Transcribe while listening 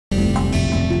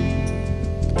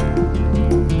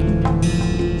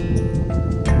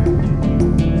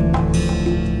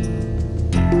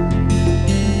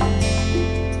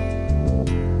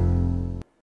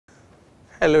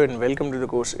Hello and welcome to the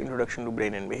course Introduction to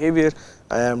Brain and Behavior.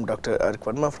 I am Dr. Ark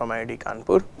Verma from IIT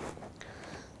Kanpur.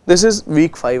 This is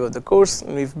week 5 of the course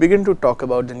and we have begun to talk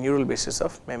about the neural basis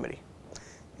of memory.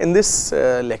 In this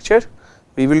lecture,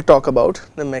 we will talk about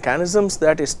the mechanisms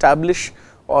that establish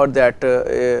or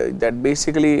that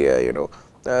basically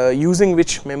using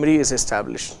which memory is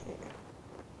established.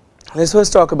 Let us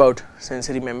first talk about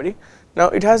sensory memory. Now,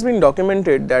 it has been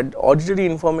documented that auditory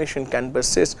information can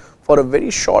persist for a very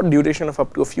short duration of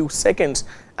up to a few seconds,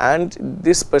 and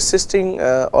this persisting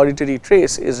auditory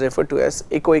trace is referred to as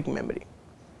echoic memory.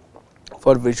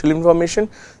 For visual information,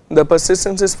 the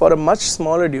persistence is for a much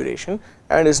smaller duration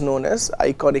and is known as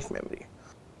iconic memory.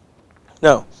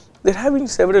 Now, there have been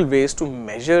several ways to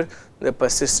measure the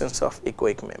persistence of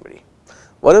echoic memory.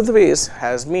 One of the ways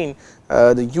has been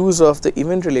the use of the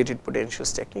event related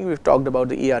potentials technique. We have talked about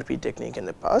the ERP technique in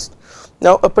the past.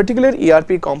 Now, a particular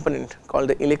ERP component called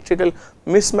the electrical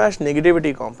mismatch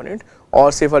negativity component,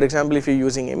 or say for example, if you are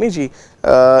using MEG,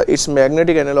 its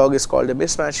magnetic analog is called the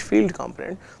mismatch field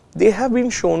component. They have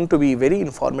been shown to be very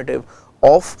informative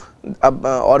about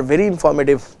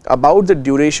the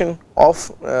duration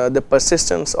of the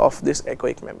persistence of this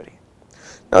echoic memory.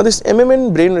 Now, this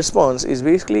MMN brain response is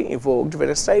basically evoked when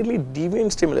a slightly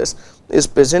deviant stimulus is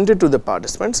presented to the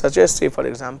participant, such as say for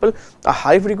example, a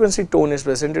high frequency tone is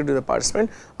presented to the participant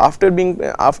after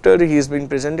he is being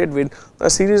presented with a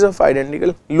series of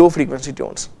identical low frequency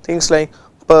tones, things like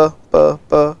p, p,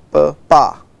 p, p,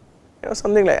 pa,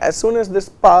 something like. As soon as this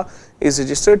pa is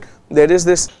registered, there is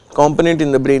this component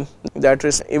in the brain that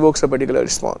evokes a particular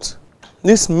response.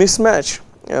 This mismatch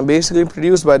basically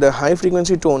produced by the high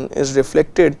frequency tone is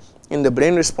reflected in the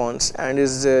brain response and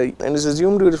is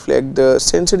assumed to reflect the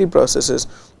sensory processes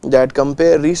that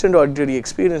compare recent auditory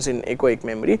experience in echoic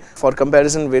memory for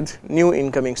comparison with new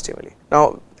incoming stimuli.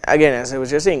 Now, again, as I was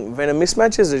just saying, when a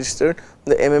mismatch is registered,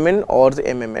 the MMN or the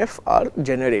MMF are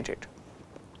generated.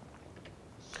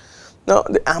 Now,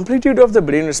 the amplitude of the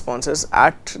brain responses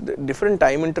at different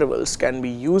time intervals can be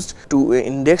used to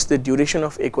index the duration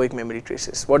of echoic memory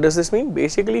traces. What does this mean?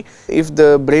 Basically, if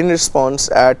the brain response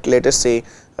at, let us say,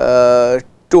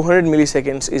 200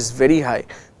 milliseconds is very high,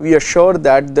 we are sure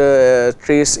that the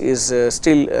trace is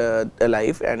still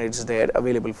alive and it is there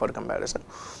available for comparison.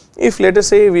 If let us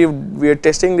say we are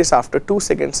testing this after 2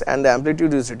 seconds and the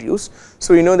amplitude is reduced,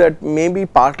 so we know that maybe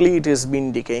partly it has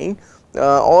been decaying.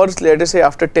 Or let us say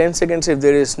after 10 seconds, if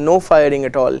there is no firing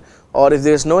at all, or if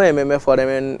there is no MMF or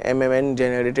MMN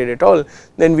generated at all,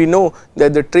 then we know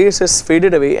that the trace has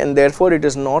faded away and therefore it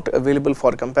is not available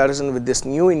for comparison with this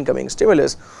new incoming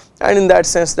stimulus, and in that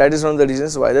sense that is one of the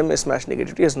reasons why the mismatch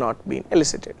negativity has not been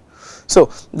elicited. So,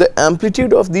 the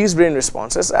amplitude of these brain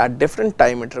responses at different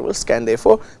time intervals can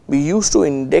therefore be used to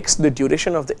index the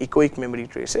duration of the echoic memory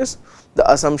traces, the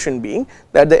assumption being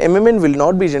that the MMN will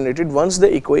not be generated once the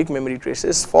echoic memory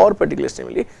traces for particular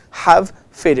stimuli have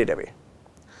faded away.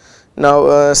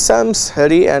 Now, Sams,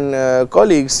 Harry and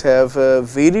colleagues have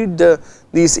varied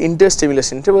these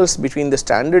interstimulus intervals between the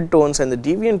standard tones and the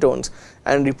deviant tones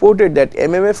and reported that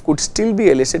MMF could still be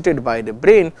elicited by the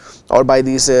brain or by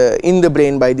these in the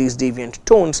brain by these deviant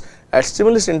tones at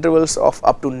stimulus intervals of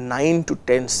up to 9 to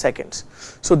 10 seconds.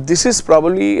 So, this is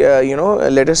probably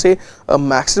let us say a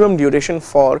maximum duration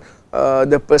for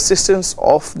the persistence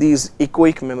of these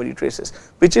echoic memory traces,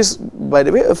 which is by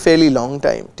the way a fairly long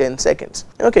time, 10 seconds.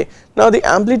 Okay. Now, the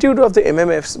amplitude of the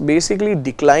MMFs basically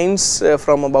declines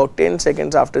from about 10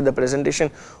 seconds after the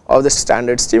presentation of the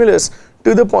standard stimulus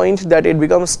to the point that it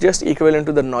becomes just equivalent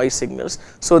to the noise signals,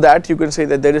 so that you can say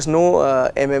that there is no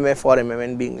MMF or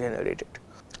MMN being generated.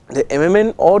 The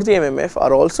MMN or the MMF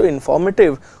are also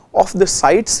informative of the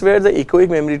sites where the echoic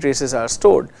memory traces are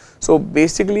stored. So,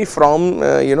 basically from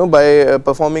by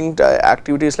performing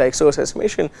activities like source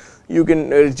estimation, you can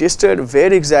register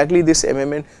where exactly this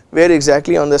MMN, where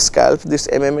exactly on the scalp this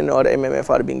MMN or MMF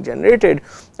are being generated,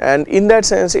 and in that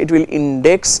sense it will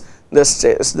index the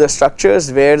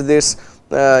structures where this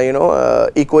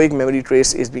echoic memory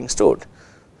trace is being stored.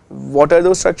 What are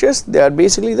those structures? They are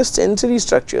basically the sensory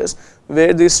structures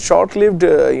where this short-lived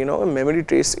memory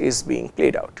trace is being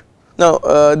played out. Now,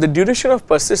 the duration of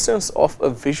persistence of a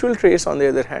visual trace on the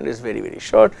other hand is very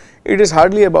short. It is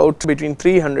hardly about between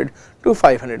 300 to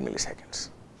 500 milliseconds.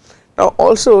 Now,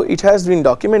 also it has been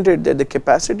documented that the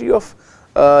capacity of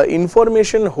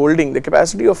information holding, the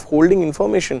capacity of holding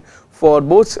information for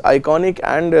both iconic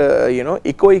and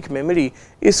echoic memory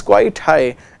is quite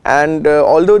high, and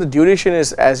although the duration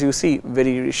is, as you see,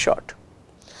 very short.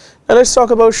 Now, let us talk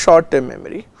about short term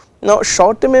memory. Now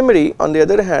short term memory on the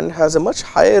other hand has a much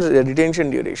higher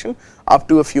retention duration up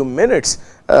to a few minutes,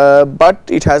 but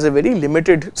it has a very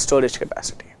limited storage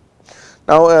capacity.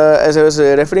 Now as I was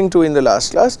referring to in the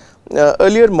last class,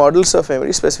 earlier models of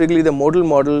memory, specifically the modal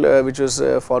model which was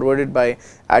forwarded by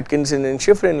Atkinson and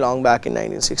Shiffrin long back in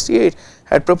 1968,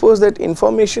 had proposed that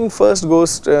information first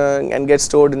goes and gets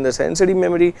stored in the sensory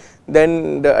memory,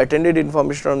 then the attended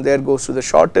information from there goes to the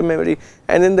short term memory,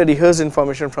 and then the rehearsed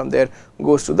information from there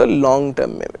goes to the long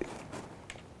term memory.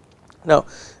 Now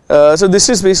so this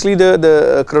is basically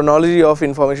the chronology of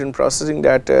information processing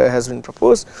that has been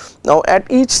proposed. Now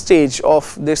at each stage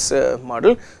of this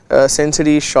model,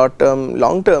 sensory, short term,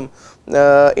 long term,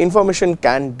 information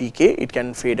can decay, it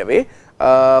can fade away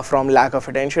from lack of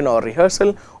attention or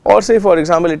rehearsal, or say for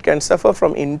example it can suffer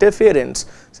from interference,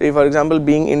 say for example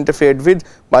being interfered with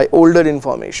by older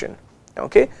information,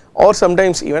 okay, or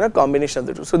sometimes even a combination of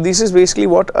the two. So this is basically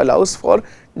what allows for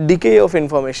decay of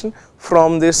information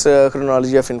from this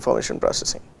chronology of information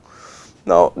processing.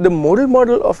 Now the modal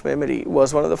model of memory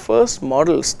was one of the first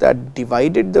models that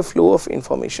divided the flow of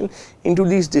information into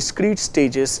these discrete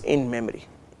stages in memory,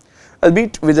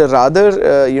 albeit with a rather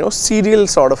serial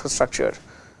sort of a structure,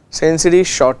 sensory,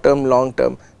 short term, long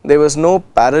term. There was no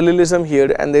parallelism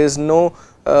here, and there is no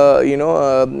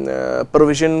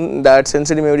provision that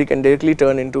sensory memory can directly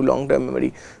turn into long term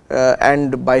memory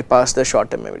and bypass the short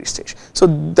term memory stage. So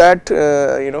that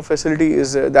facility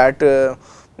is that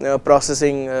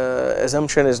processing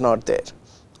assumption is not there.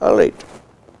 Alright.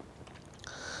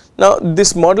 Now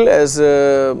this model, as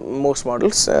most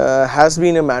models, has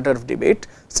been a matter of debate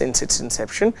since its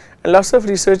inception, and lots of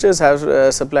researchers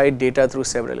have supplied data through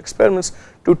several experiments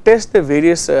to test the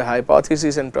various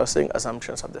hypotheses and processing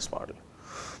assumptions of this model.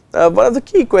 One of the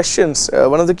key questions,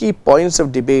 one of the key points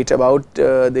of debate about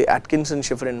the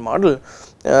Atkinson-Shiffrin model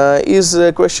is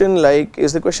the question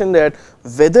that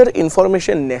whether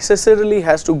information necessarily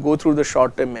has to go through the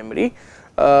short term memory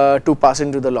to pass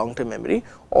into the long term memory,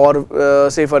 or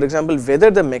say for example whether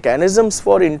the mechanisms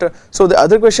for so the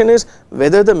other question is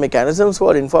whether the mechanisms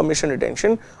for information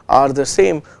retention are the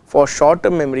same for short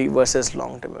term memory versus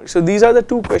long term memory. So these are the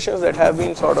two questions that have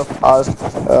been sort of asked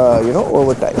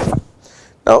over time.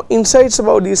 Now insights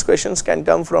about these questions can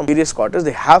come from various quarters,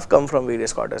 they have come from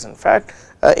various quarters in fact,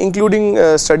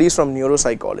 including studies from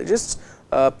neuropsychologists,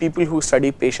 people who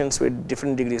study patients with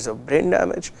different degrees of brain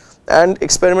damage, and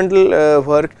experimental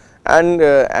work and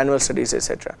animal studies,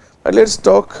 etc. But let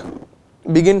us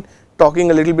begin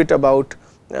talking a little bit about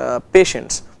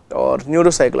patients or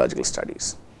neuropsychological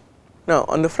studies. Now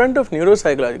on the front of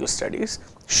neuropsychological studies,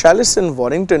 Shallis and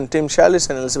Warrington, Tim Shallis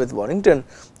and Elizabeth Warrington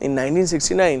in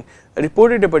 1969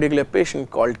 reported a particular patient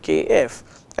called KF,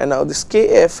 and now this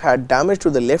KF had damage to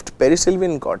the left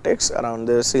perisylvian cortex around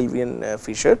the sylvian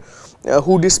fissure,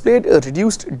 who displayed a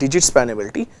reduced digit span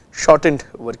ability, shortened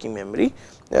working memory.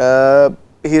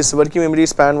 His working memory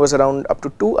span was around up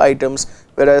to 2 items,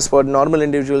 whereas for normal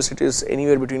individuals it is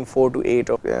anywhere between 4 to 8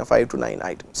 or 5 to 9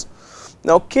 items.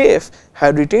 Now KF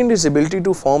had retained his ability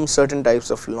to form certain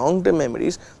types of long term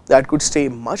memories that could stay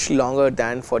much longer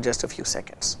than for just a few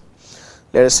seconds,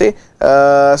 let us say.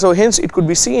 So hence it could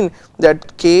be seen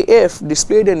that KF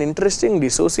displayed an interesting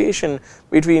dissociation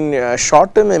between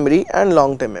short term memory and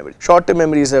long term memory. Short term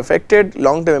memory is affected,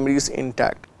 long term memory is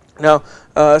intact. Now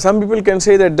some people can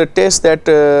say that the tests that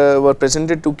were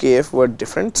presented to KF were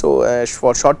different. So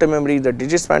for short term memory the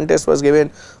digit span test was given,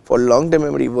 for long term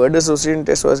memory word association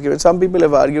test was given. Some people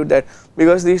have argued that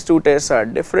because these two tests are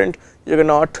different, you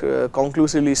cannot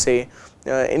conclusively say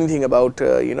anything about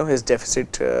his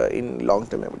deficit in long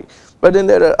term memory. But then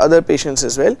there are other patients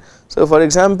as well. So for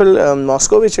example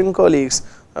Moscovich and colleagues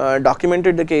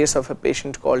documented the case of a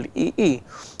patient called EE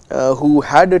who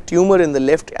had a tumor in the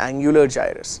left angular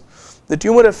gyrus. The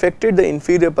tumor affected the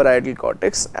inferior parietal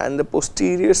cortex and the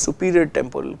posterior superior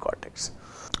temporal cortex.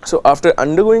 So after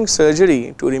undergoing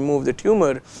surgery to remove the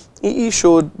tumor, EE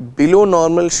showed below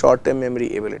normal short term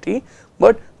memory ability,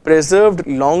 but preserved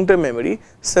long term memory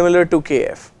similar to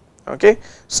KF. Okay.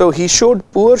 So he showed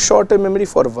poor short term memory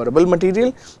for verbal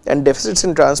material and deficits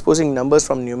in transposing numbers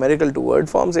from numerical to word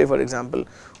form, say for example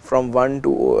from 1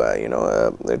 to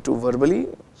to verbally.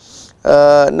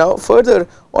 Now further,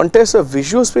 on tests of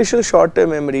visuospatial short term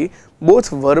memory, both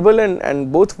verbal and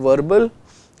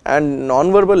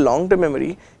non-verbal long term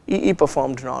memory, EE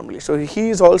performed normally. So he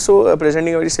is also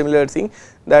presenting a very similar thing,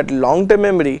 that long term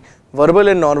memory, verbal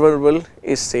and non-verbal,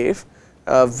 is safe,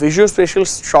 visuospatial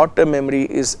short term memory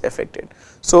is affected.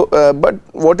 So, but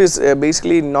what is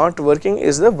basically not working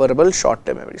is the verbal short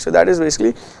term memory. So, that is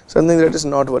basically something that is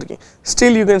not working.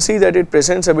 Still you can see that it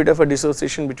presents a bit of a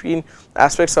dissociation between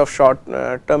aspects of short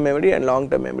term memory and long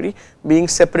term memory being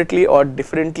separately or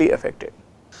differently affected.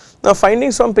 Now,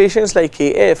 findings from patients like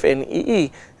KF and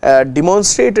EE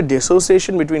demonstrate a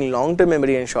dissociation between long term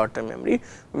memory and short term memory,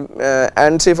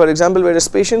 and say for example, whereas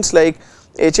patients like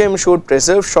HM showed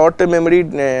preserved short term memory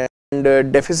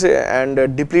and deficit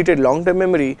and depleted long term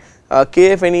memory,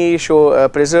 KF and EE show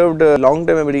preserved long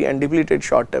term memory and depleted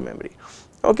short term memory.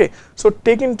 Okay. So,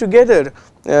 taken together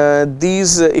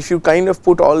these if you kind of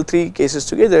put all three cases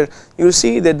together, you will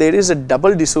see that there is a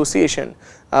double dissociation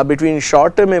between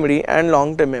short term memory and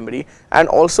long term memory, and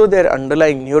also their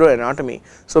underlying neuroanatomy.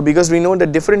 So, because we know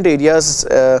that different areas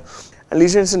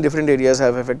lesions in different areas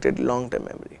have affected long term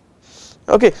memory.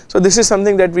 Okay. So, this is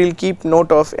something that we will keep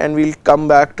note of, and we will come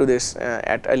back to this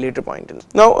at a later point.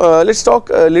 Now, let us talk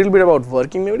a little bit about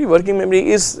working memory. Working memory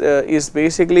is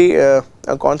basically a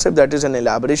concept that is an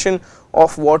elaboration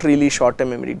of what really short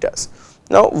term memory does.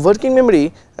 Now, working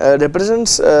memory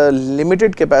represents a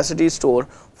limited capacity store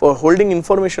for holding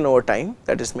information over time,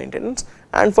 that is maintenance,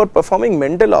 and for performing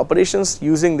mental operations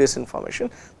using this information,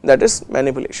 that is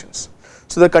manipulations.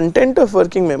 So, the content of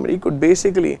working memory could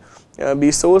basically be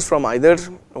sourced from either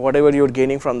whatever you are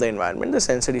gaining from the environment, the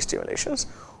sensory stimulations,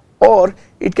 or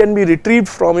it can be retrieved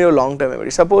from your long term memory.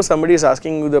 Suppose somebody is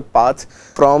asking you the path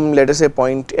from, let us say,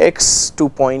 point X to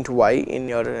point Y in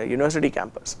your university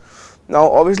campus. Now,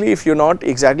 obviously, if you are not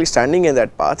exactly standing in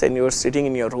that path and you are sitting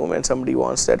in your room and somebody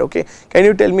wants that, okay, can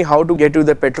you tell me how to get to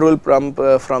the petrol pump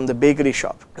from the bakery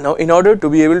shop? Now, in order to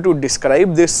be able to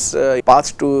describe this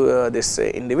path to this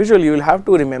individual, you will have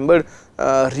to remember,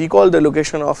 recall the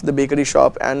location of the bakery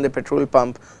shop and the petrol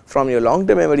pump from your long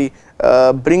term memory,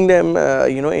 bring them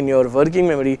in your working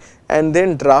memory, and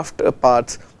then draft a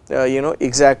path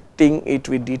exacting it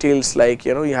with details like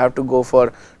you have to go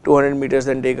for 200 meters,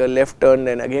 then take a left turn,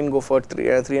 then again go for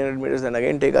 300 meters, then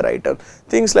again take a right turn,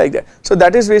 things like that. So,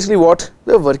 that is basically what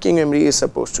the working memory is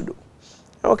supposed to do.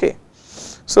 Okay.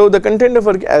 So, the content of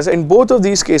work, as in both of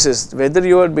these cases, whether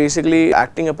you are basically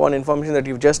acting upon information that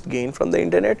you have just gained from the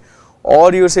internet,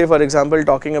 or you say for example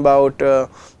talking about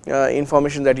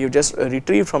information that you just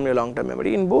retrieved from your long term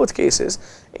memory, in both cases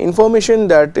information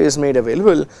that is made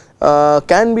available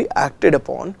can be acted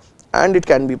upon and it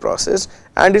can be processed,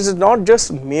 and it is not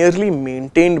just merely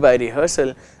maintained by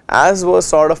rehearsal as was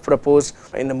sort of proposed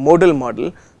in the modal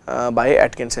model by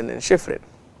Atkinson and Schifrin.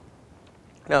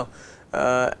 Now,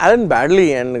 Alan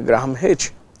Baddeley and Graham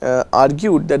Hitch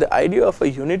argued that the idea of a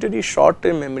unitary short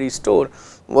term memory store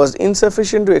was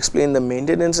insufficient to explain the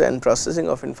maintenance and processing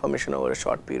of information over a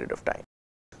short period of time.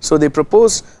 So, they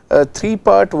proposed a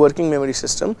three-part working memory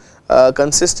system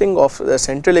consisting of a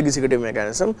central executive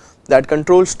mechanism that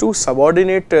controls two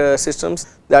subordinate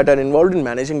systems that are involved in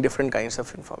managing different kinds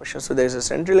of information. So, there is a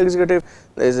central executive,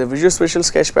 there is a visuospatial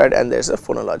sketchpad, and there is a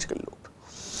phonological loop.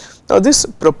 Now, this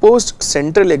proposed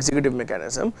central executive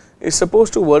mechanism is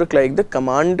supposed to work like the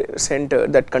command center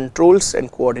that controls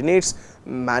and coordinates,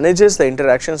 manages the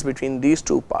interactions between these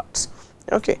two parts.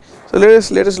 Okay. So,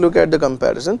 let us look at the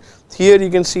comparison. Here you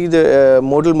can see the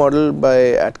modal model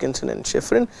by Atkinson and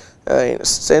Schifrin,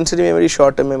 sensory memory,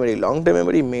 short term memory, long term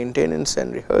memory, maintenance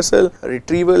and rehearsal,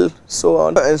 retrieval, so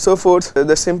on and so forth.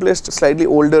 The simplest, slightly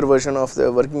older version of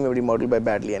the working memory model by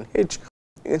Baddeley and Hitch.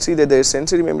 You can see that there is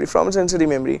sensory memory. From sensory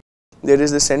memory, there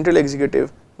is the central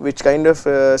executive which kind of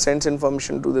sends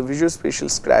information to the visuospatial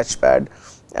sketchpad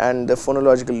and the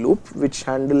phonological loop which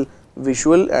handle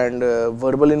visual and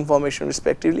verbal information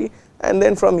respectively, and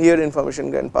then from here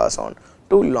information can pass on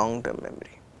to long term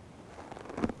memory.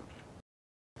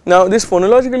 Now, this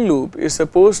phonological loop is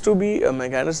supposed to be a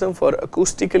mechanism for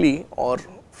acoustically or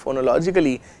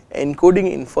phonologically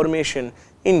encoding information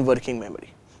in working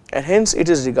memory, and hence it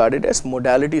is regarded as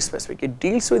modality specific. It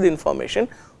deals with information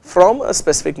from a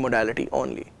specific modality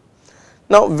only.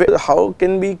 Now, how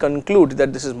can we conclude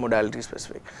that this is modality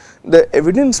specific? The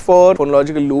evidence for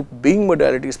phonological loop being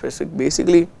modality specific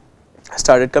basically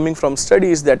started coming from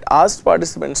studies that asked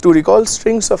participants to recall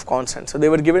strings of consonants. So, they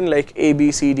were given like A, B,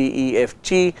 C, D, E, F,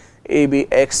 G, A, B,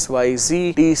 X, Y,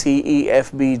 Z, D, C, E,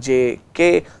 F, B, J,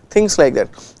 K, things like that,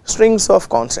 strings of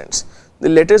consonants. The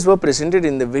letters were presented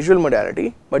in the visual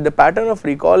modality, but the pattern of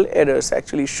recall errors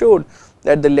actually showed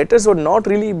that the letters were not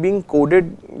really being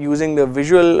coded using the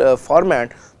visual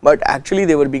format, but actually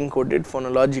they were being coded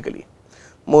phonologically.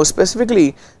 More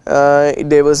specifically,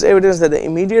 there was evidence that the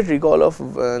immediate recall of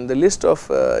the list of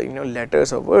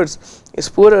letters or words is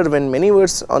poorer when many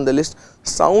words on the list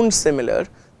sound similar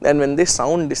than when they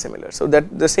sound dissimilar. So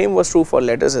that the same was true for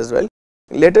letters as well.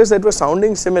 Letters that were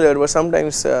sounding similar were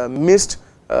sometimes missed,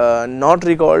 not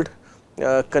recalled,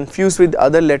 confused with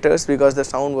other letters because the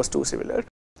sound was too similar.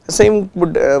 The same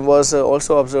was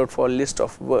also observed for list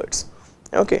of words.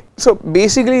 Okay. So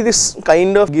basically this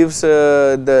kind of gives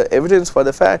the evidence for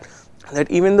the fact that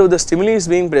even though the stimuli is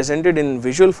being presented in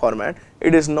visual format,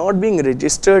 it is not being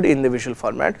registered in the visual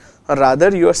format, or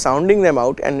rather you are sounding them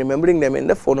out and remembering them in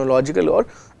the phonological or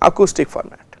acoustic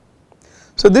format.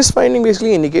 So this finding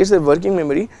basically indicates that working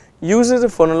memory uses a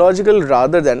phonological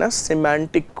rather than a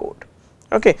semantic code.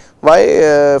 Okay. Why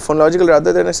phonological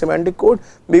rather than a semantic code?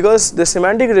 Because the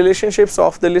semantic relationships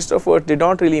of the list of words did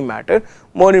not really matter.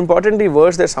 More importantly,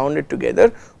 words that sounded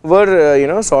together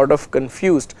were sort of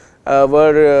confused,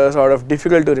 were sort of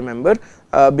difficult to remember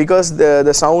because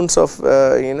the sounds of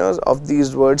of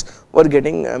these words were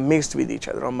getting mixed with each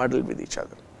other or muddled with each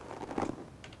other.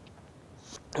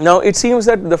 Now it seems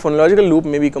that the phonological loop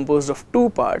may be composed of two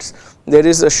parts. There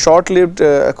is a short-lived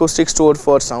acoustic store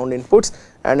for sound inputs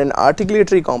and an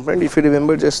articulatory component. If you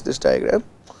remember just this diagram,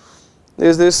 there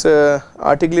is this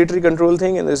articulatory control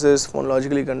thing and this is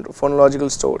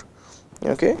phonological store.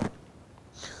 Okay.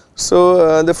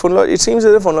 So it seems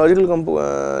that the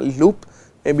phonological loop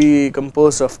may be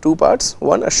composed of two parts.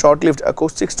 One, a short-lived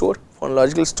acoustic store,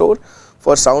 phonological store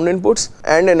for sound inputs,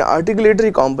 and an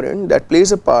articulatory component that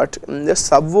plays a part in the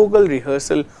subvocal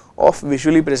rehearsal of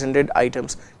visually presented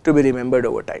items to be remembered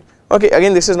over time. Okay,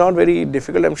 again this is not very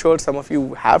difficult. I am sure some of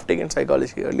you have taken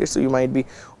psychology earlier, so you might be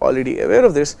already aware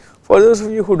of this. For those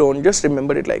of you who don't, just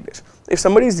remember it like this. If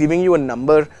somebody is giving you a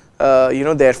number,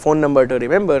 their phone number to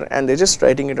remember, and they are just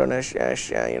writing it on a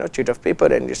sheet of paper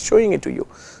and just showing it to you.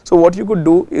 So what you could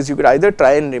do is you could either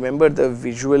try and remember the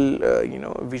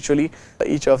visually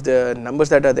each of the numbers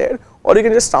that are there, or you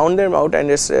can just sound them out and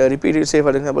just repeat it, say for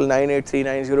example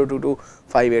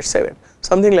 9839022587,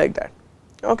 something like that.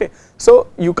 Okay. So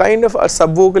you kind of are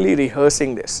subvocally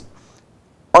rehearsing this.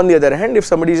 On the other hand, if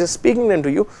somebody is just speaking them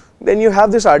to you, then you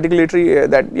have this articulatory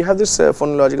that you have this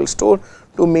phonological store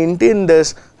to maintain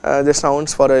this the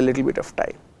sounds for a little bit of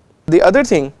time. The other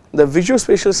thing, the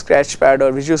visuospatial sketchpad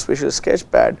or visuospatial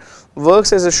sketchpad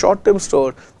works as a short-term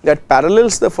store that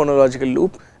parallels the phonological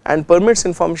loop and permits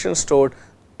information stored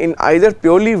in either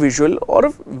purely visual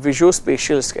or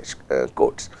visuospatial sketch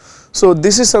codes. So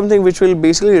this is something which will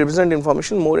basically represent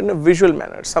information more in a visual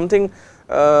manner, something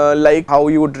like how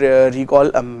you would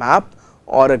recall a map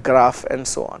or a graph and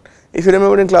so on. If you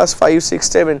remember in class 5, 6,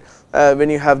 7 when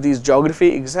you have these geography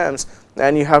exams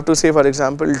and you have to say for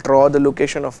example draw the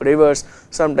location of rivers,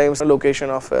 sometimes the location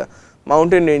of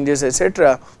mountain ranges,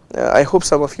 etc. I hope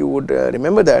some of you would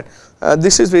remember that.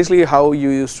 This is basically how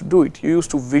you used to do it. You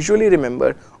used to visually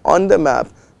remember on the map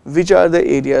which are the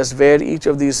areas where each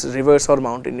of these rivers or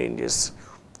mountain ranges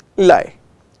lie.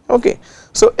 Okay.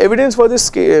 So evidence for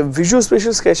this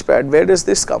visuospatial sketchpad, where does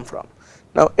this come from?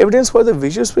 Now evidence for the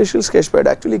visuospatial sketchpad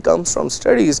actually comes from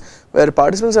studies where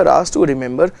participants are asked to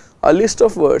remember a list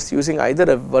of words using either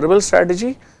a verbal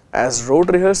strategy as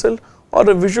rote rehearsal or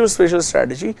a visuospatial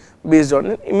strategy based on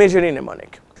an imagery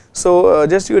mnemonic. So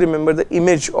just you remember the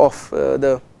image of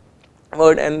the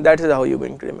word, and that is how you are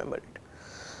going to remember it.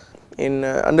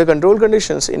 Under control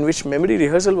conditions in which memory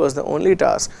rehearsal was the only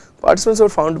task, participants were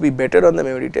found to be better on the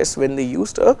memory test when they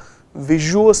used a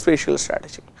visuospatial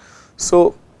strategy.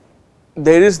 So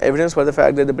there is evidence for the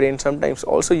fact that the brain sometimes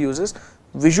also uses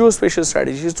visuospatial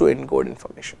strategies to encode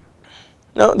information.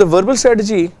 Now the verbal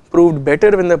strategy proved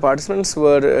better when the participants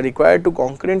were required to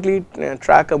concurrently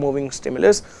track a moving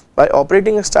stimulus by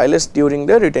operating a stylus during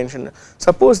the retention.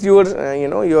 Suppose you are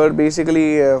you are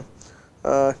basically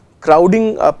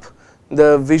crowding up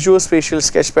the visuospatial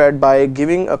sketchpad by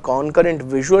giving a concurrent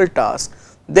visual task,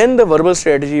 then the verbal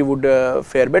strategy would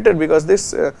fare better, because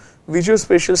this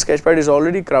visuospatial sketchpad is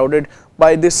already crowded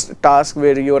by this task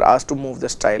where you are asked to move the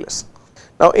stylus.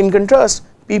 Now in contrast,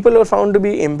 people are found to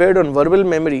be impaired on verbal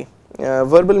memory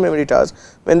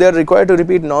tasks when they are required to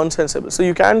repeat non-sensible. So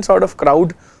you can sort of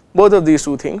crowd both of these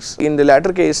two things. In the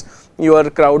latter case, you are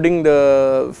crowding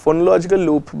the phonological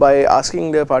loop by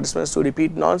asking the participants to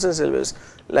repeat nonsense syllables,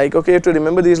 like okay, you have to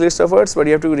remember these list of words, but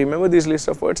you have to remember these list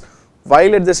of words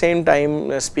while at the same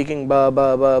time speaking ba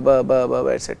ba ba ba ba ba,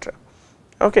 etc.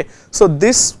 Okay, so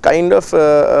this kind of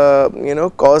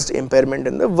caused impairment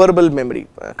in the verbal memory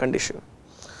condition.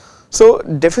 So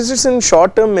deficits in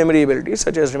short-term memory abilities,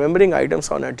 such as remembering items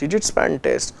on a digit span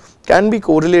test, can be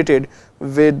correlated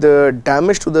with the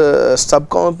damage to the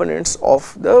subcomponents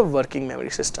of the working memory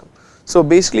system. So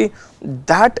basically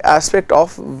that aspect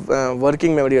of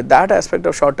working memory, or that aspect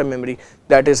of short term memory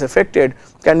that is affected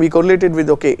can be correlated with,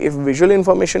 okay, if visual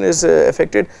information is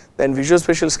affected, then visual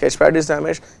spatial sketchpad is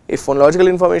damaged. If phonological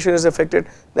information is affected,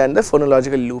 then the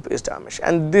phonological loop is damaged.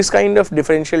 And this kind of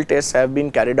differential tests have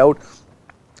been carried out.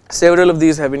 Several of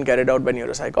these have been carried out by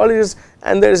neuropsychologists,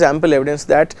 and there is ample evidence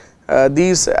that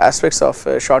these aspects of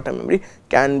short term memory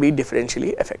can be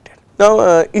differentially affected.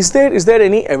 Now, is there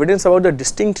any evidence about the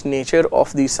distinct nature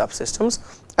of these subsystems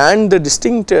and the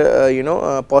distinct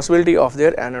possibility of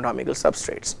their anatomical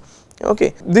substrates?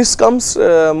 Okay, this comes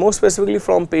more specifically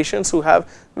from patients who have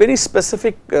very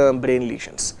specific brain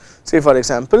lesions. Say for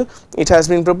example, it has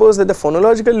been proposed that the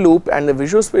phonological loop and the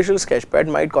visuospatial sketchpad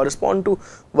might correspond to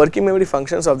working memory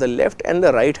functions of the left and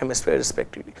the right hemisphere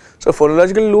respectively. So,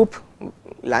 phonological loop,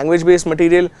 language based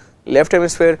material, left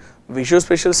hemisphere,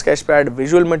 visuospatial sketchpad,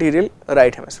 visual material,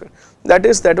 right hemisphere. That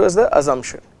was the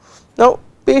assumption. Now,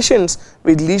 patients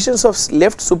with lesions of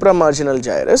left supramarginal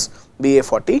gyrus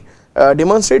BA40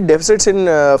 demonstrate deficits in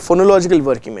phonological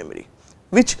working memory,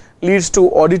 which leads to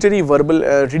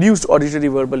reduced auditory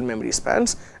verbal memory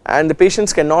spans, and the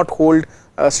patients cannot hold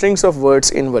strings of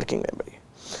words in working memory.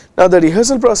 Now, the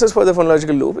rehearsal process for the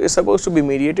phonological loop is supposed to be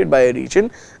mediated by a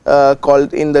region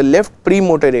called in the left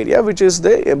premotor area, which is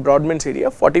the Brodmann's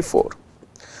area 44.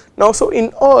 Now, so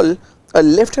in all, a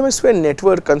left hemisphere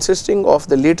network consisting of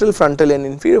the lateral frontal and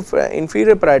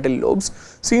inferior parietal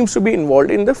lobes seems to be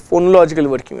involved in the phonological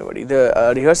working memory,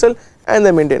 the rehearsal and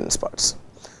the maintenance parts.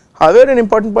 However, an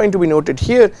important point to be noted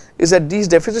here is that these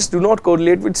deficits do not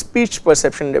correlate with speech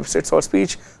perception deficits or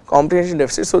speech comprehension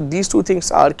deficits. So, these two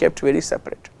things are kept very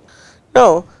separate.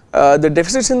 Now, the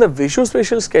deficits in the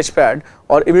visuospatial sketchpad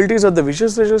or abilities of the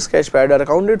visuospatial sketchpad are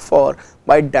accounted for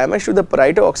by damage to the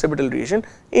parieto-occipital region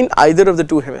in either of the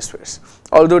two hemispheres,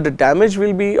 although the damage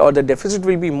will be, or the deficit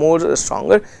will be more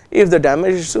stronger if the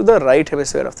damage is to the right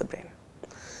hemisphere of the brain.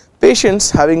 Patients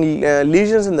having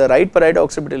lesions in the right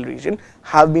parieto-occipital region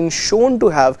have been shown to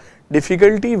have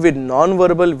difficulty with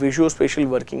non-verbal visuospatial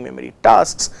working memory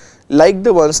tasks, like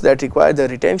the ones that require the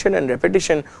retention and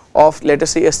repetition of, let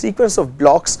us say, a sequence of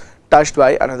blocks touched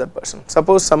by another person.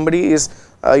 Suppose somebody is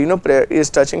is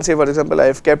touching, say for example, I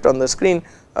have kept on the screen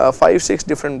 5-6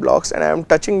 different blocks and I am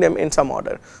touching them in some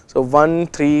order. So 1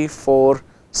 3 4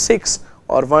 6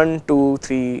 or 1 2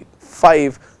 3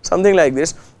 5, something like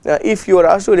this. If you are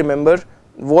asked to remember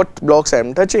what blocks I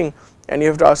am touching and you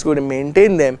have to ask you to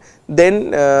maintain them,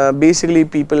 then basically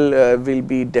people will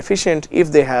be deficient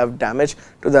if they have damage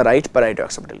to the right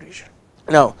parieto-occipital region.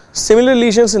 Now, similar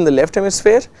lesions in the left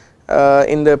hemisphere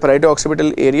in the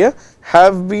parieto-occipital area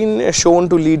have been shown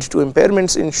to lead to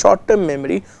impairments in short-term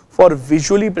memory for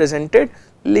visually presented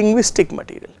linguistic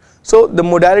material. So, the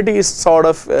modality is sort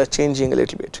of changing a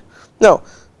little bit. Now,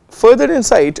 further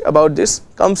insight about this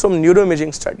comes from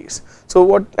neuroimaging studies. So,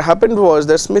 what happened was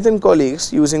that Smith and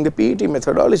colleagues, using the PET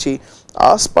methodology,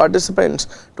 asked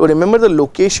participants to remember the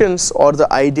locations or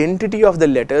the identity of the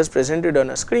letters presented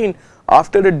on a screen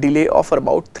after a delay of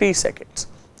about 3 seconds.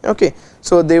 Okay.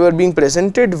 So, they were being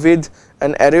presented with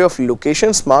an array of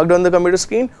locations marked on the computer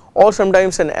screen or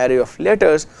sometimes an array of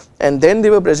letters, and then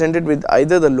they were presented with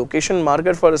either the location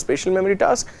marker for a spatial memory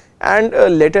task and a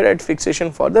letter at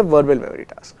fixation for the verbal memory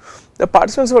task. The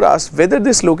participants were asked whether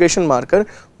this location marker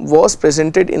was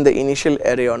presented in the initial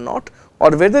array or not,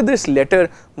 or whether this letter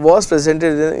was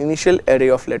presented in the initial array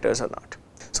of letters or not.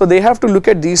 So, they have to look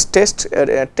at these test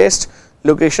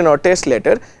location or test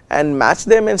letter and match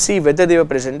them and see whether they were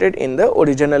presented in the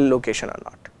original location or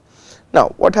not.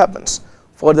 Now, what happens?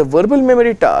 For the verbal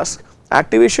memory task,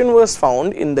 activation was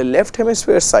found in the left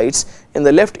hemisphere sites in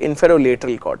the left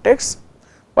inferolateral cortex,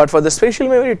 but for the spatial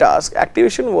memory task,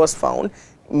 activation was found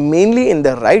mainly in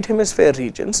the right hemisphere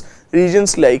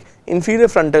regions like inferior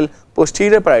frontal,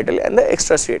 posterior parietal and the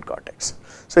extrastriate cortex.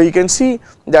 So, you can see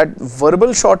that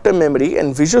verbal short term memory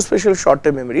and visuospatial short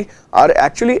term memory are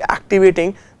actually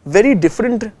activating very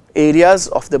different areas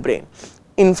of the brain.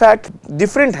 In fact,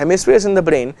 different hemispheres in the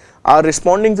brain are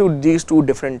responding to these two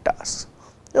different tasks.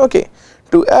 Okay.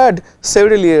 To add,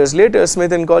 several years later,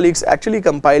 Smith and colleagues actually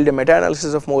compiled a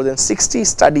meta-analysis of more than 60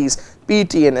 studies,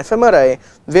 PET and fMRI,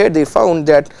 where they found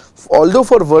that although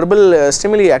for verbal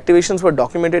stimuli activations were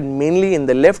documented mainly in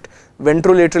the left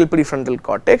ventrolateral prefrontal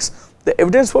cortex, the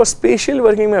evidence for spatial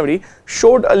working memory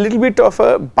showed a little bit of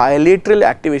a bilateral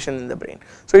activation in the brain.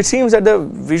 So, it seems that the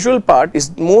visual part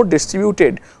is more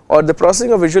distributed, or the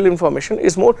processing of visual information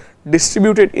is more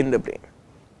distributed in the brain.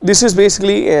 This is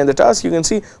basically the task. You can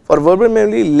see for verbal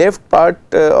memory, left part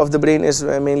of the brain is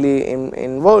mainly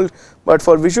involved, but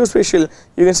for visuospatial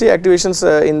you can see activations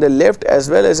in the left as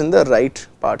well as in the right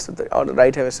parts of the, or the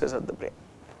right hemispheres of the brain.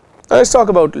 Now let us talk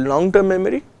about long term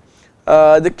memory.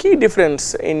 The key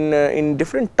difference in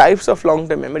different types of long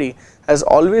term memory has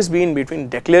always been between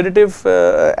declarative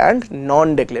and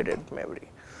non-declarative memory.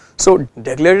 So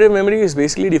declarative memory is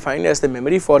basically defined as the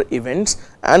memory for events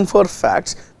and for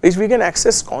facts which we can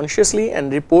access consciously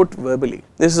and report verbally.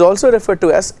 This is also referred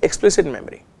to as explicit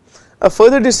memory. A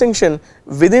further distinction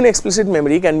within explicit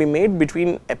memory can be made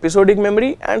between episodic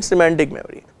memory and semantic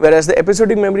memory, whereas the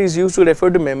episodic memory is used to refer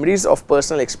to memories of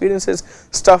personal experiences,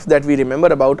 stuff that we remember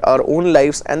about our own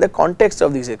lives and the context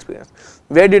of these experiences.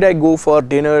 Where did I go for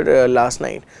dinner last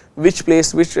night? Which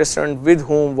place, which restaurant, with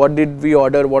whom, what did we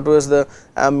order, what was the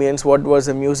ambience, what was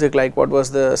the music like, what was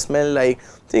the smell like,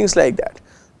 things like that.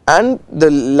 And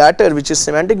the latter, which is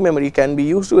semantic memory, can be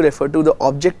used to refer to the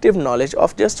objective knowledge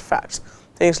of just facts.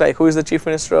 Things like who is the chief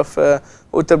minister of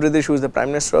Uttar Pradesh, who is the prime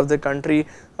minister of the country,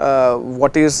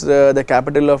 what is the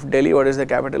capital of Delhi, what is the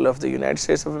capital of the United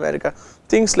States of America,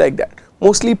 things like that,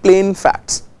 mostly plain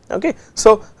facts. Okay.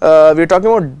 So we are talking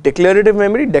about declarative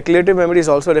memory. Declarative memory is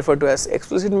also referred to as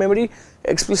explicit memory.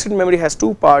 Explicit memory has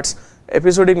two parts,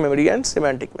 episodic memory and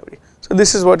semantic memory. So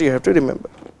this is what you have to remember.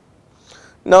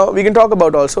 Now we can talk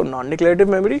about also non-declarative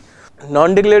memory.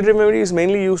 Non-declarative memory is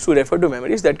mainly used to refer to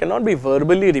memories that cannot be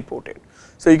verbally reported.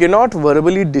 So you cannot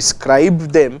verbally describe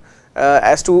them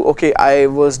as to, okay, I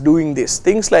was doing this.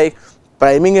 Things like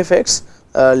priming effects,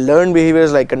 learned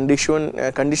behaviors like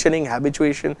conditioning,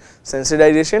 habituation,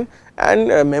 sensitization,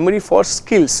 and memory for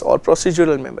skills or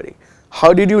procedural memory.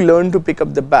 How did you learn to pick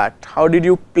up the bat? How did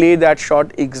you play that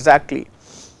shot exactly?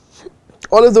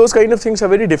 All of those kind of things are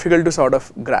very difficult to sort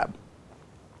of grab.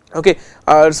 Okay,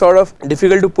 are sort of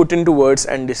difficult to put into words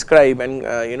and describe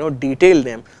and detail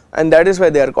them, and that is why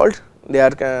they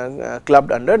are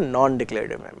clubbed under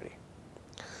non-declarative memory.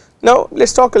 Now let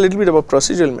us talk a little bit about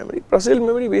procedural memory. Procedural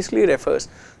memory basically refers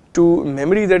to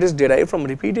memory that is derived from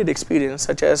repeated experience,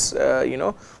 such as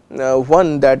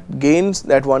one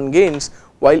that one gains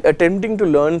while attempting to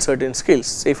learn certain skills,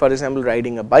 say for example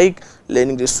riding a bike,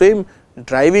 learning to swim,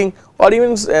 driving, or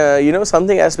even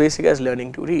something as basic as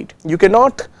learning to read. You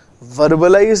cannot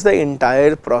verbalize the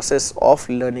entire process of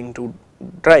learning to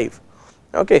drive.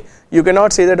 Okay, you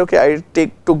cannot say that, okay, I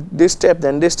took this step,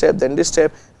 then this step, then this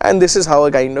step, and this is how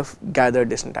I kind of gathered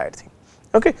this entire thing.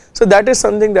 Okay, so that is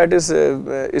something that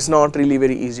is not really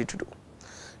very easy to do.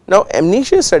 Now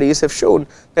amnesia studies have shown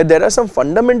that there are some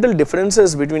fundamental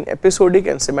differences between episodic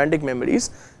and semantic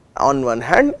memories on one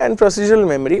hand and procedural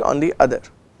memory on the other.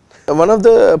 One of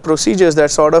the procedures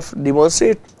that sort of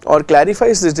demonstrate or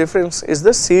clarifies this difference is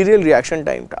the serial reaction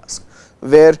time task,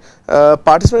 where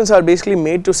participants are basically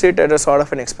made to sit at a sort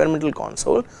of an experimental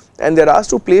console and they are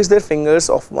asked to place their fingers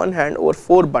of one hand over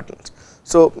 4 buttons.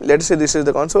 So let us say this is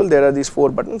the console, there are these 4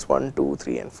 buttons, 1, 2,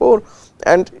 3 and 4,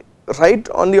 and right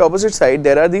on the opposite side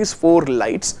there are these 4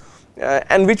 lights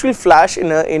and which will flash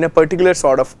in a particular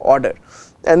sort of order,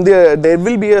 and there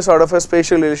will be a sort of a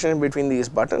spatial relation between these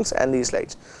buttons and these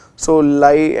lights. So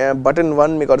button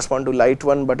 1 may correspond to light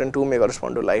 1, button 2 may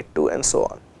correspond to light 2 and so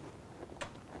on.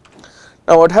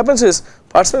 Now what happens is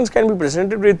participants can be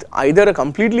presented with either a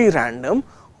completely random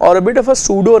or a bit of a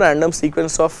pseudo random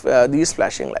sequence of these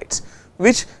flashing lights,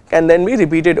 which can then be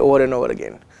repeated over and over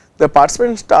again. The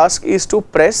participant's task is to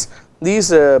press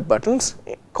these buttons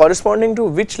corresponding to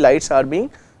which lights are being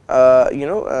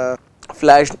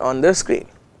flashed on the screen.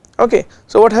 Okay,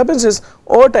 so what happens is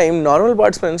over time normal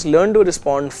participants learn to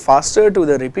respond faster to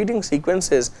the repeating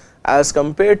sequences as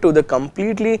compared to the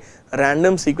completely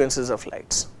random sequences of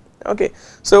lights. Okay,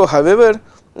 so however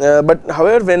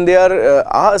when they are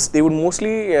asked, they would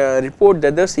mostly report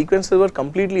that the sequences were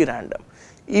completely random,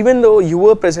 even though you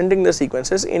were presenting the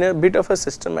sequences in a bit of a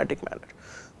systematic manner.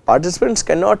 Participants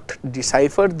cannot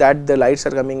decipher that the lights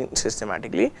are coming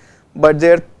systematically, but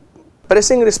their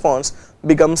pressing response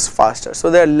becomes faster. So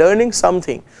they are learning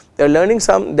something, they are learning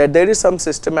that there is some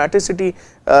systematicity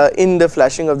in the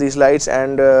flashing of these lights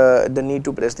and the need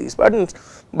to press these buttons,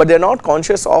 but they are not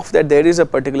conscious of that there is a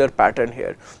particular pattern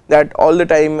here, that all the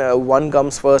time 1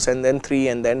 comes first and then 3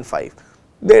 and then 5.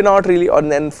 They are not really, or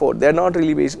then 4, they are not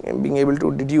really being able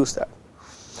to deduce that.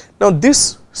 Now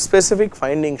this specific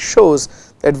finding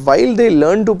shows that while they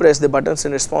learn to press the buttons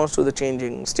in response to the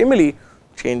changing stimuli,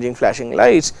 changing flashing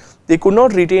lights, they could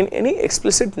not retain any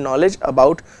explicit knowledge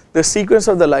about the sequence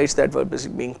of the lights that were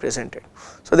being presented.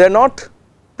 So they are not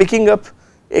picking up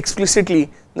explicitly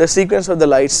the sequence of the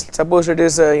lights. Suppose it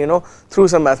is through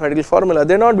some mathematical formula,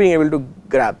 they are not being able to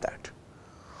grab that.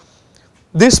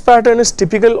 This pattern is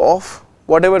typical of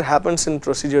whatever happens in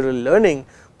procedural learning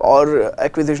or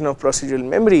acquisition of procedural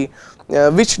memory,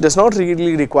 which does not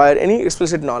really require any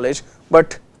explicit knowledge,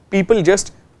 but people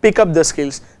just pick up the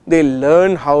skills, they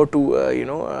learn how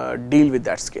to deal with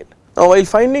that skill. Now, while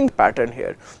finding pattern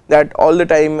here that all the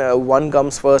time 1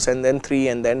 comes first and then 3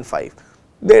 and then 5,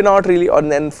 they are not really, or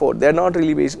then 4, they are not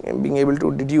really being able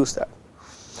to deduce that.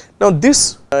 Now,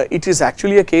 this it is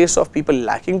actually a case of people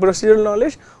lacking procedural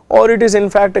knowledge, or it is in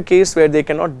fact a case where they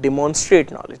cannot demonstrate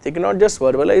knowledge, they cannot just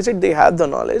verbalize it, they have the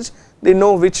knowledge, they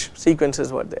know which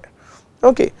sequences were there.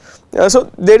 Okay,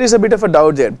 so there is a bit of a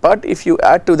doubt there, but if you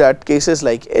add to that cases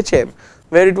like HM,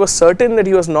 where it was certain that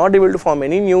he was not able to form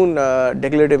any new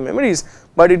declarative memories,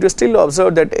 but it was still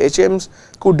observed that HMs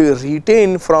could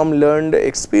retain from learned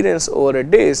experience over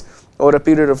a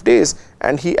period of days,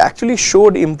 and he actually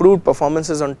showed improved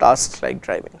performances on tasks like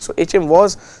driving. So HM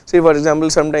was, say for example,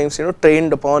 sometimes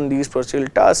trained upon these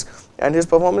procedural tasks, and his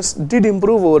performance did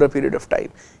improve over a period of time,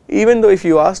 even though if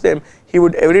you ask them, he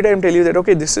would every time tell you that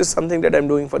okay, this is something that I am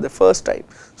doing for the first time.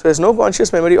 So there is no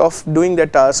conscious memory of doing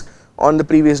that task on the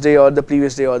previous day or the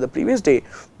previous day or the previous day,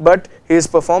 but his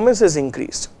performance has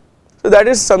increased. So that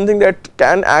is something that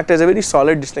can act as a very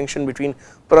solid distinction between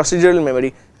procedural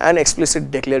memory and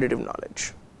explicit declarative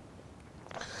knowledge.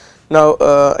 Now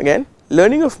again,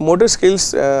 learning of motor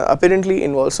skills apparently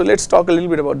involves, so let us talk a little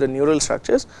bit about the neural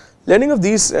structures. Learning of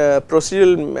these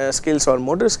procedural skills or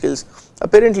motor skills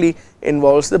apparently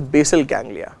involves the basal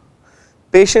ganglia.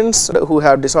 Patients who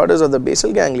have disorders of the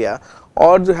basal ganglia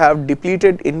or who have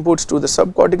depleted inputs to the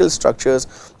subcortical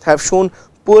structures have shown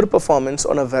poor performance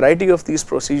on a variety of these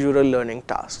procedural learning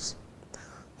tasks.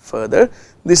 Further,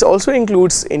 this also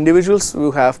includes individuals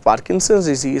who have Parkinson's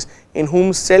disease, in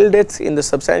whom cell death in the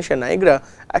substantia nigra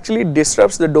actually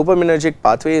disrupts the dopaminergic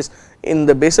pathways in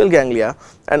the basal ganglia,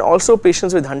 and also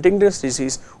patients with Huntington's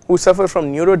disease who suffer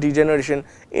from neurodegeneration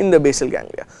in the basal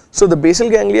ganglia. So the basal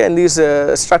ganglia and these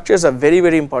structures are very,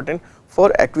 very important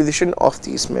for acquisition of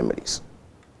these memories.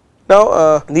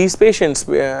 Now these patients,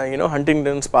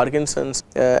 Huntington's, Parkinson's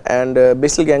and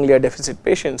basal ganglia deficit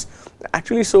patients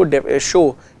actually show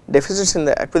deficits in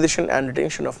the acquisition and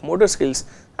retention of motor skills,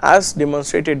 as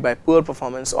demonstrated by poor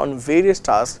performance on various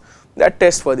tasks that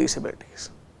test for these abilities.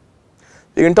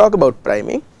 You can talk about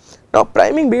priming. Now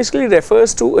priming basically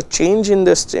refers to a change in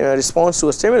the response to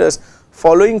a stimulus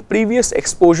following previous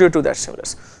exposure to that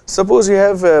stimulus. Suppose you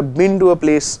have been to a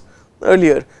place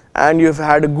earlier and you have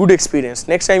had a good experience,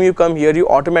 next time you come here you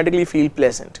automatically feel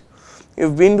pleasant. You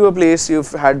have been to a place, you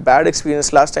have had bad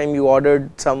experience, last time you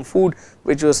ordered some food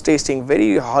which was tasting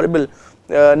very horrible,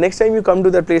 next time you come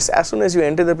to that place, as soon as you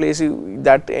enter the place,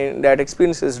 that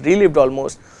experience is relived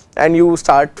almost, and you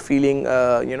start feeling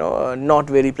not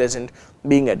very pleasant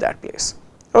being at that place.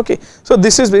 Okay, so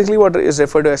this is basically what is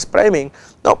referred to as priming.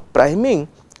 Now priming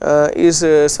is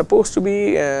supposed to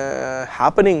be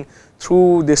happening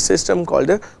through this system called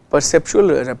the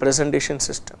perceptual representation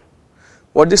system.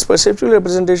 What this perceptual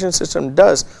representation system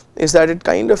does is that it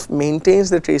kind of maintains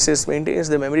the traces, maintains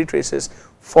the memory traces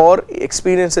for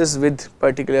experiences with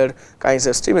particular kinds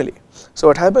of stimuli. So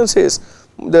what happens is,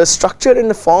 the structure in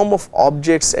the form of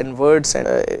objects and words and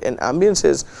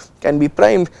ambiences can be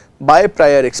primed by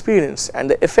prior experience, and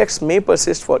the effects may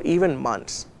persist for even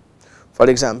months. For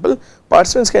example,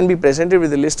 participants can be presented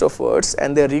with a list of words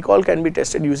and their recall can be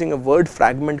tested using a word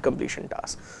fragment completion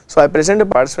task. So I present a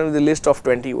participant with a list of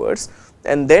 20 words,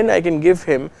 and then I can give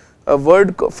him a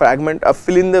word fragment, a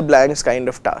fill in the blanks kind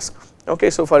of task. Okay,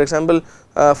 so for example,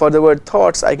 for the word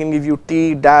thoughts, I can give you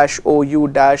T-OU-H-S.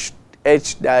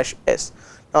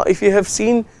 Now if you have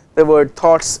seen the word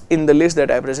thoughts in the list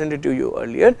that I presented to you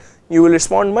earlier, you will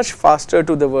respond much faster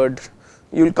to the word,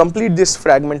 you will complete this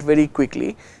fragment very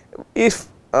quickly. If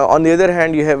on the other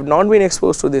hand you have not been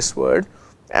exposed to this word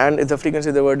and if the frequency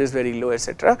of the word is very low,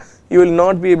 etc., you will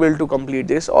not be able to complete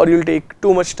this, or you will take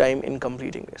too much time in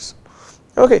completing this.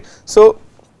 Okay, so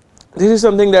this is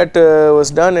something that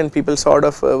was done, and people sort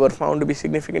of were found to be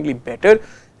significantly better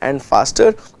and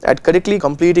faster at correctly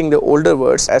completing the older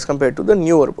words as compared to the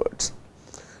newer words.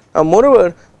 Now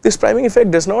moreover, this priming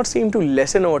effect does not seem to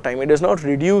lessen over time, it does not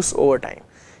reduce over time.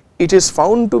 It is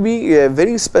found to be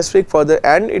very specific for the,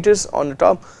 and it is on the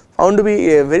top found to be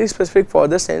very specific for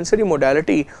the sensory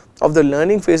modality of the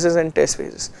learning phases and test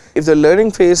phases. If the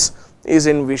learning phase is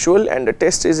in visual and the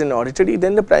test is in auditory,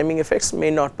 then the priming effects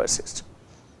may not persist.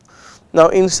 Now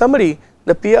in summary,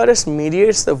 the PRS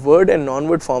mediates the word and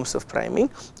non-word forms of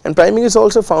priming, and priming is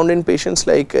also found in patients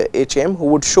like HM who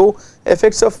would show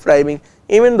effects of priming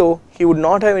even though he would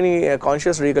not have any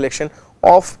conscious recollection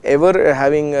of ever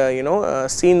having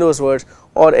seen those words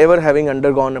or ever having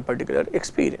undergone a particular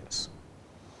experience.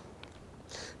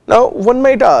 Now, one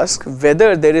might ask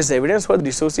whether there is evidence for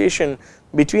dissociation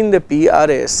between the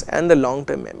PRS and the long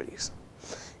term memories.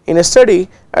 In a study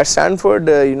at Stanford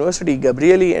University,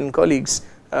 Gabrieli and colleagues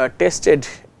tested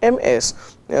MS,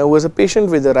 who was a patient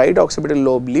with a right occipital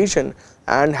lobe lesion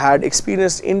and had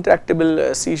experienced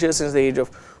intractable seizures since the age of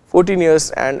 14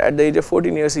 years, and at the age of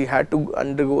 14 years he had to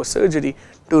undergo surgery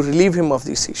to relieve him of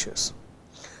these seizures.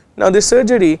 Now, this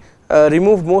surgery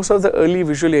removed most of the early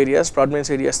visual areas, Brodmann's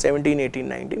areas 17, 18,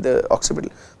 19, the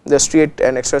occipital, the striate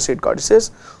and extrastriate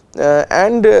cortices,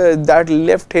 and that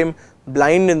left him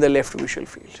blind in the left visual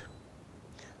field.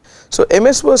 So,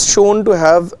 MS was shown to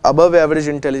have above average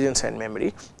intelligence and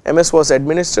memory. MS was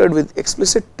administered with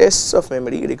explicit tests of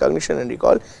memory, recognition and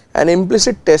recall, and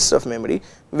implicit tests of memory,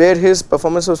 where his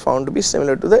performance was found to be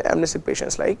similar to the amnesic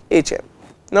patients like HM.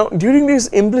 Now, during these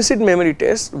implicit memory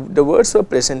tests, the words were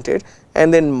presented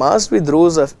and then masked with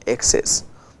rows of X's.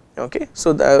 Okay.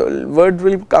 So, the word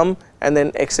will come and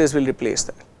then X's will replace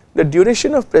that. The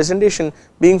duration of presentation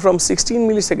being from 16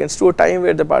 milliseconds to a time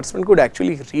where the participant could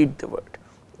actually read the word.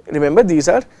 Remember, these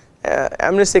are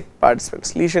amnesic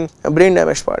participants, lesion brain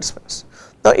damaged participants.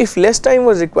 Now, if less time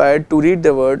was required to read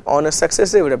the word on a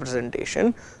successive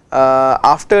representation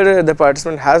after the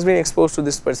participant has been exposed to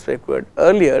this specific word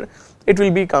earlier, it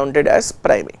will be counted as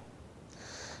priming.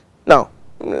 Now,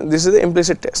 this is the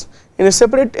implicit test. In a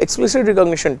separate explicit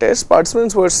recognition test,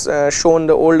 participants were shown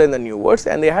the old and the new words,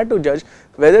 and they had to judge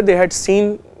whether they had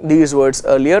seen these words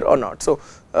earlier or not. So,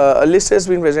 a list has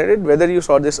been presented whether you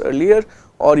saw this earlier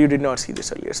or you did not see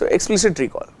this earlier. So, explicit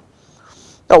recall.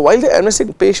 Now, while the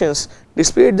amnesic patients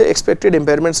displayed the expected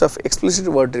impairments of explicit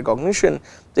word recognition,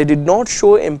 they did not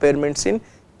show impairments in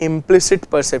implicit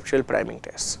perceptual priming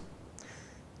tests.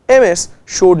 MS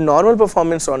showed normal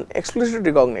performance on explicit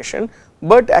recognition,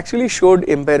 but actually showed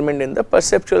impairment in the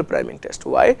perceptual priming test.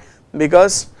 Why?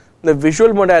 Because the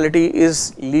visual modality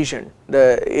is lesion,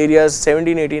 the areas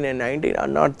 17, 18 and 19 are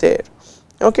not there.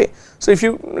 Okay. So, if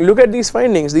you look at these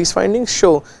findings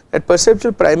show that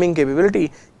perceptual priming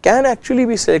capability can actually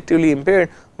be selectively impaired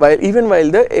while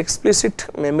the explicit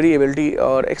memory ability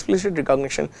or explicit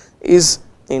recognition is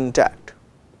intact.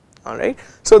 Alright.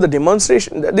 So, the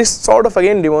demonstration, this sort of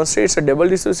again demonstrates a double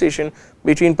dissociation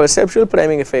between perceptual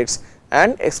priming effects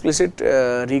and explicit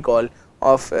recall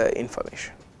of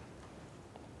information.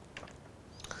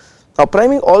 Now,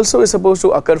 priming also is supposed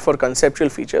to occur for conceptual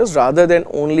features rather than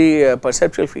only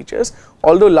perceptual features,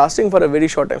 although lasting for a very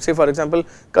short time. Say for example,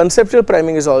 conceptual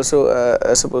priming is also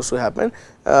supposed to happen,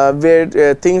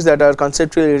 where things that are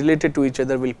conceptually related to each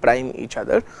other will prime each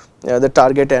other. The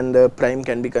target and the prime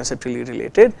can be conceptually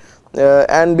related,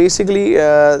 and basically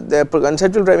the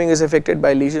conceptual priming is affected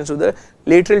by lesions to the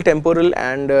lateral temporal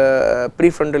and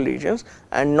prefrontal regions,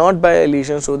 and not by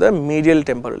lesions to the medial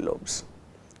temporal lobes.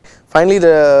 Finally,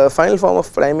 the final form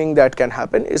of priming that can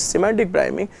happen is semantic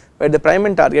priming, where the prime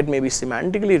and target may be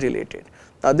semantically related.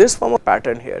 Now, this form of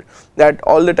pattern here, that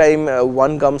all the time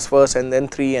 1 comes first and then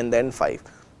 3 and then 5,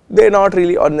 they are not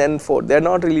really, or then 4, they are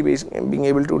not really being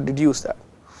able to deduce that.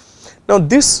 Now,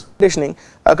 this conditioning,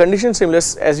 a condition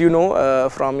stimulus, as you know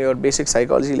from your basic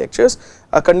psychology lectures,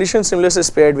 a condition stimulus is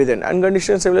paired with an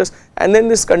unconditioned stimulus, and then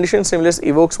this conditioned stimulus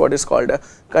evokes what is called a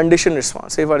conditioned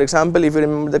response. Say for example, if you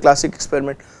remember the classic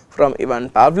experiment from Ivan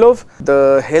Pavlov,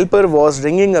 the helper was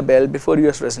ringing a bell before he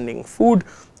was presenting food,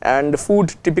 and the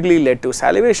food typically led to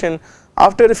salivation.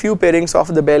 After a few pairings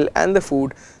of the bell and the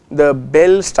food, the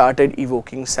bell started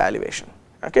evoking salivation.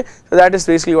 Okay, so that is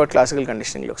basically what classical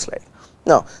conditioning looks like.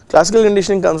 Now, classical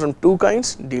conditioning comes from two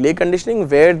kinds: delay conditioning,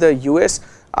 where the US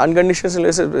unconditioned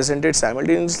stimulus is presented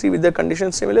simultaneously with the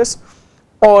conditioned stimulus,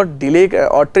 or delay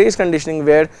or trace conditioning,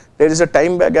 where there is a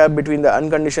time gap between the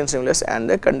unconditioned stimulus and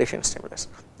the conditioned stimulus.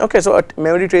 Okay, so a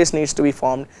memory trace needs to be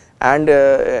formed, and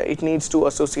it needs to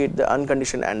associate the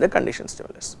unconditioned and the conditioned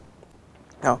stimulus.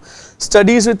 Now,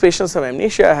 studies with patients of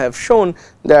amnesia have shown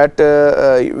that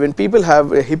when people have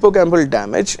hippocampal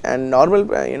damage and normal,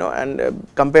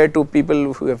 compared to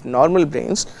people who have normal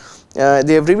brains,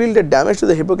 they have revealed that damage to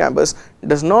the hippocampus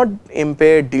does not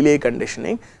impair delay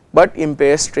conditioning, but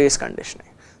impairs trace conditioning.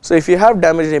 So, if you have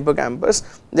damage in hippocampus,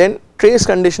 then trace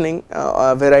conditioning,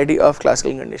 a variety of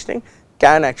classical conditioning,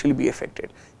 can actually be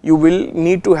affected. You will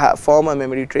need to form a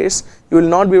memory trace, you will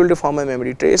not be able to form a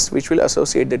memory trace which will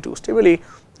associate the two stimuli,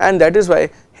 and that is why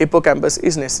hippocampus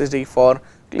is necessary for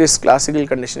this classical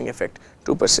conditioning effect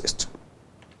to persist.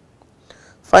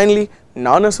 Finally,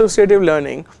 non-associative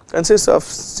learning consists of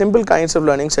simple kinds of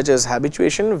learning such as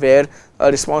habituation, where a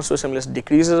response to a stimulus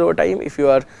decreases over time. If you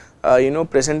are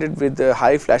presented with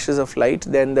high flashes of light,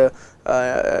 then the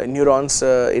neurons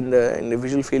in the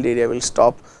visual field area will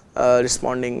stop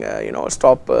responding,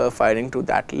 stop firing to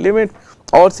that limit.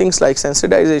 Or things like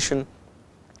sensitization,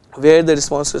 where the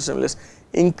response to stimulus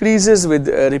increases with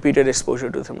repeated exposure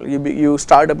to stimulus. You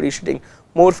start appreciating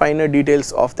more finer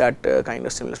details of that kind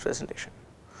of stimulus presentation.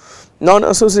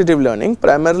 Non-associative learning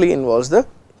primarily involves the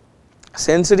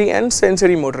sensory and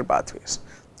sensory motor pathways.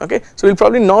 Okay. So, we will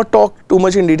probably not talk too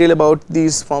much in detail about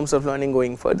these forms of learning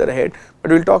going further ahead,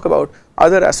 but we will talk about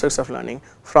other aspects of learning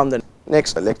from the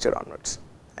next lecture onwards.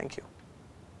 Thank you.